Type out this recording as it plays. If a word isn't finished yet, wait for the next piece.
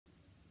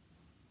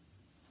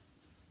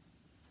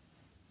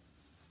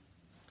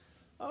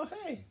Oh,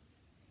 hey.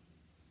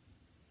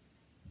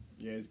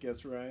 You guys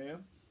guess where I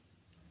am?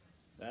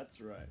 That's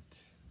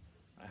right.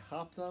 I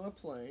hopped on a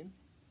plane,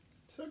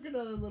 took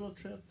another little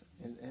trip,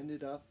 and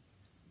ended up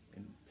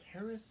in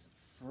Paris,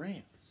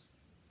 France.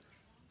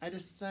 I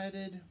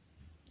decided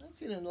I'd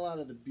seen a lot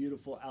of the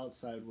beautiful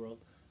outside world.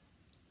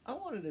 I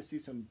wanted to see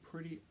some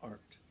pretty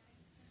art.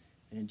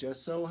 And it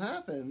just so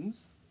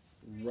happens,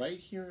 right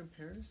here in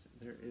Paris,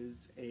 there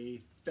is a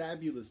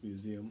fabulous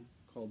museum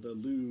called the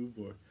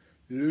Louvre, or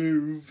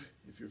Louvre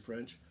if you're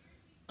French.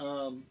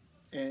 Um,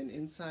 and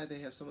inside they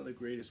have some of the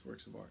greatest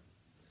works of art.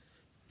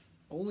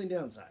 Only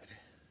downside,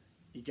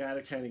 you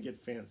gotta kind of get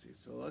fancy.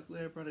 So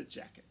luckily I brought a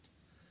jacket.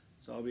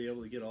 So I'll be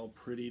able to get all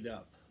prettied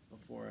up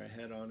before I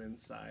head on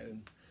inside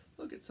and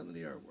look at some of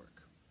the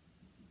artwork.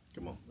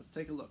 Come on, let's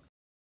take a look.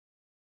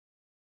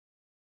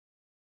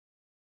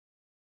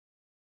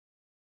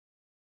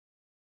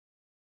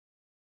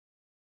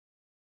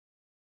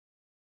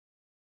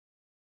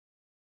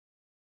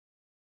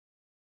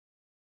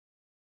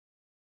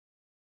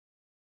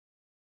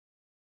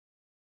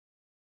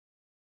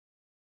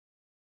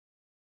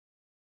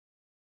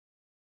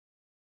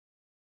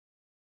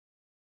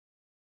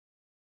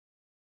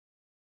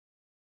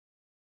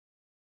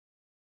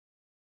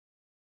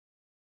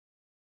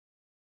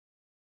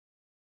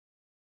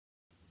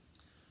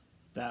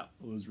 That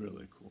was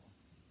really cool.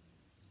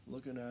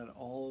 Looking at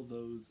all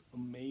those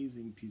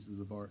amazing pieces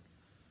of art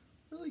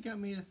really got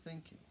me to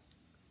thinking.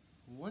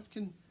 What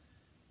can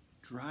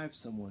drive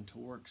someone to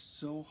work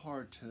so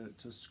hard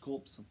to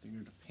sculpt something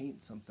or to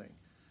paint something?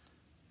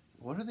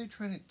 What are they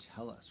trying to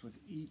tell us with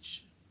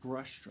each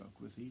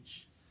brushstroke, with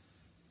each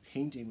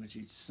painting, with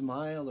each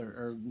smile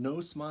or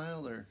no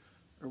smile or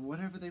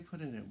whatever they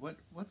put in it?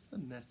 What's the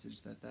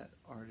message that that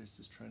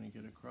artist is trying to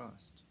get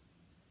across?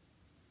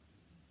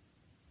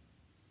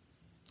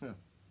 Huh.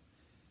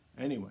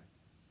 Anyway,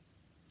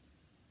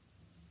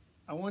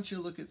 I want you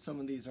to look at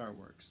some of these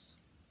artworks.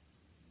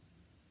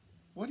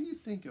 What do you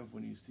think of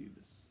when you see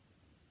this?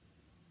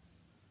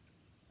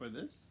 Or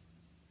this?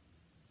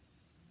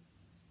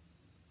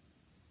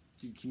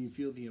 Can you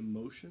feel the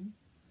emotion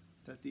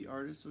that the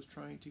artist was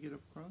trying to get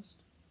across?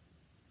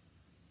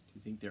 Do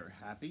you think they're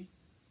happy?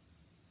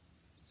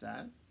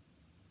 Sad?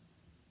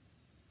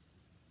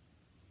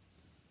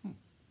 Hmm.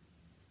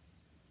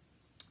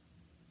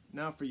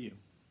 Now for you.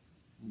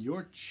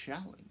 Your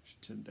challenge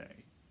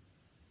today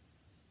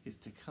is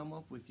to come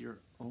up with your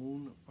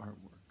own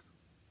artwork.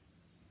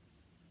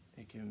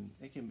 It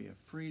can be a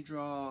free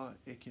draw,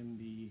 it can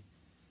be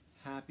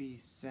happy,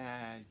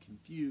 sad,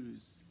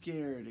 confused,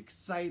 scared,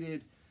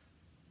 excited.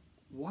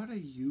 What are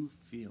you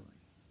feeling?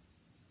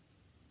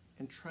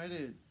 And try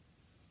to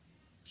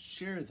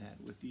share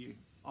that with the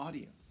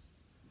audience.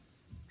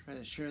 Try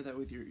to share that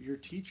with your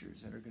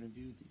teachers that are going to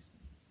view these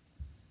things.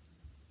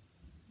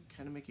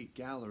 Kind of make a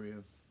gallery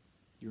of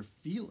your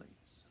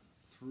feelings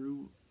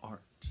through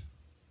art.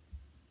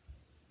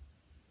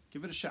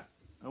 Give it a shot.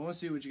 I want to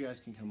see what you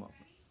guys can come up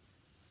with.